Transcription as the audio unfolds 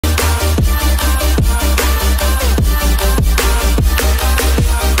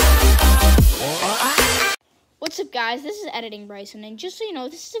guys, this is Editing Bryson, and just so you know,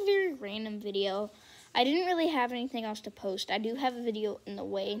 this is a very random video. I didn't really have anything else to post. I do have a video in the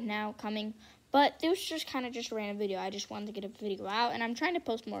way now coming, but it was just kind of just a random video. I just wanted to get a video out, and I'm trying to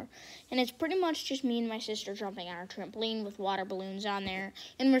post more. And it's pretty much just me and my sister jumping on our trampoline with water balloons on there,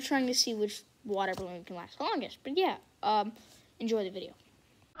 and we're trying to see which water balloon can last longest. But yeah, enjoy the video.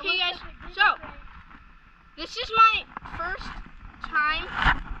 Okay guys, so this is my first time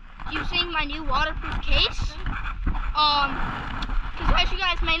using my new waterproof case. Because as you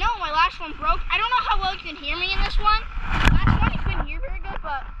guys may know, my last one broke. I don't know how well you can hear me in this one. Last one you couldn't hear very good,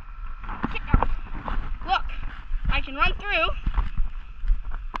 but look, I can run through.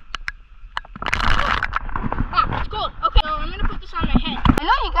 Ah, it's cold. Okay, so I'm gonna put this on my head. I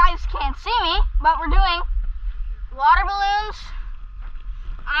know you guys can't see me, but we're doing water balloons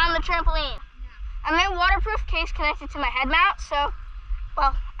on the trampoline. I'm in a waterproof case connected to my head mount, so,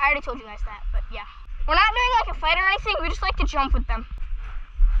 well, I already told you guys that, but yeah. We're not doing like a fight or anything, we just like to jump with them.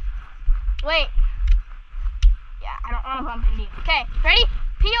 Wait. Yeah, I don't want to bump into you. Okay, ready?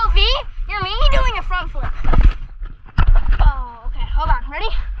 POV, you're me doing a front flip. Oh, okay, hold on,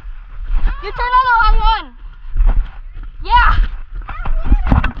 ready? You turned on the wrong one. Yeah.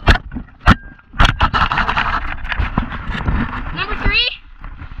 Number 3,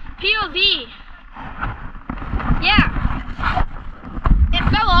 POV. Yeah. It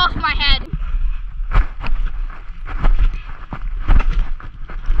fell off my head.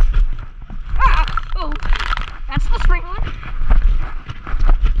 Oh, that's the sprinkler.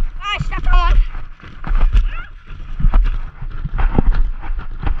 I stepped on one.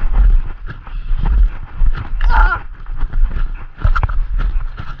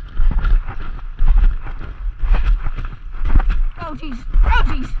 Oh jeez. Oh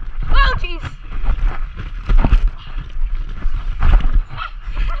jeez. Oh jeez.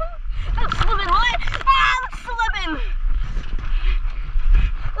 I'm slipping. What? Ah, I'm slipping.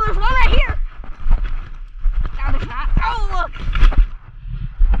 Oh, there's one right here. Now there's not. Oh, look.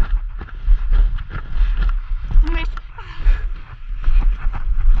 Missed.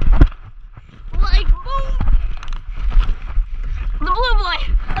 Like, boom. The blue boy.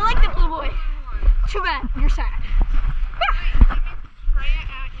 I like the blue boy. Too bad. You're sad.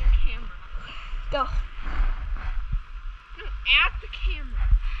 Go. No, at the camera.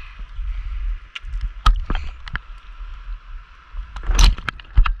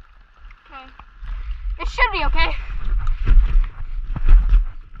 Okay. It should be okay.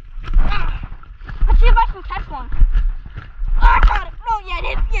 Let's see if I can catch one. Oh, I caught it. No, yeah, I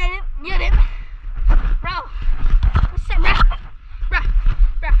did. Yeah, I did. Yeah, I did. Bro. What's that? Bro. Bro.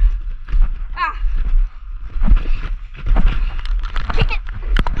 Bro. Ah. Kick it.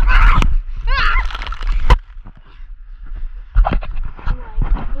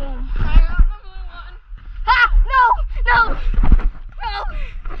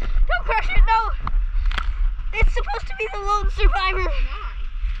 It's supposed to be the lone survivor.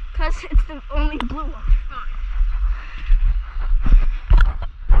 Because it's the only blue one.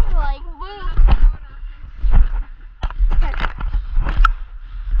 Like, boom.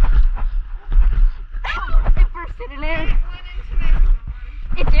 It bursted in air.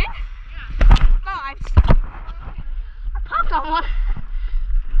 It did? Yeah. No, I popped on one.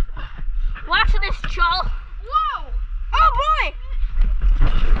 Watch this, Chal. Whoa! Oh boy!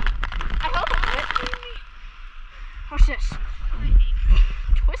 I hope it went. Watch this.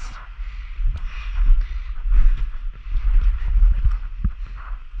 Twist.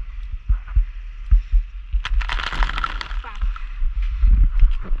 Wow.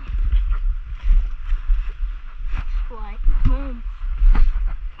 Like, boom.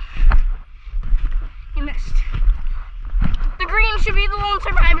 You missed. The green should be the lone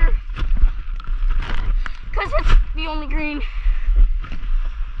survivor. Because it's the only green.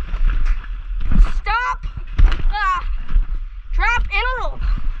 Stop! Drop and roll.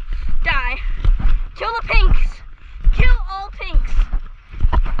 Die. Kill the pinks. Kill all pinks.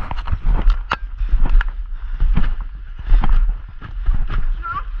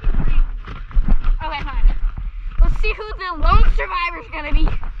 Okay, fine. Let's see who the lone survivor is gonna be.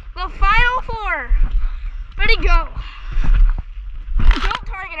 The final 4. Ready, go. Don't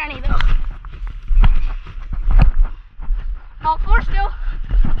target any though. All 4 still.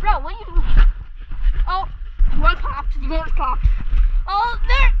 Bro, what are you doing? Oh, one popped. The orange popped. Oh,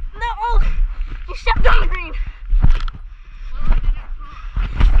 there. No. Oh, you stepped on the green.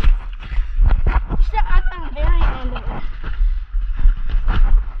 You stepped on the very end of it.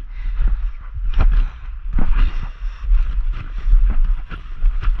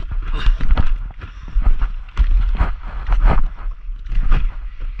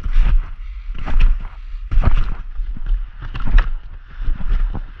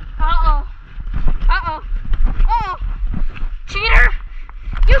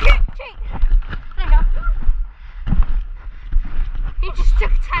 You can't cheat. There you go. You just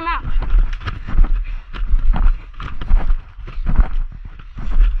took a timeout.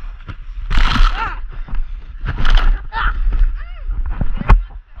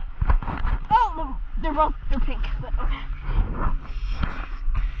 Oh, they're pink, but okay.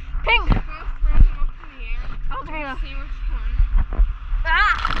 Pink. Both throw them up in the air. I'll throw them. See which one.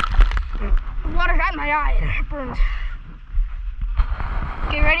 The water got in my eye and it burns.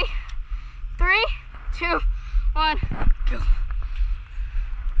 Okay, ready? 3, 2, 1, go.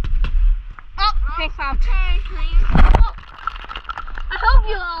 Oh, pink popped. Okay, green. Oh, I hope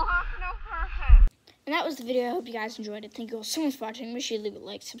you all. Popping over her head. And that was the video. I hope you guys enjoyed it. Thank you all so much for watching. Make sure you leave a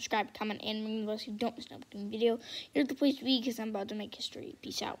like, subscribe, comment, and ring the bell so you don't miss an upcoming video. You're the place to be because I'm about to make history.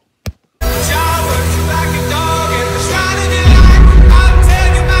 Peace out.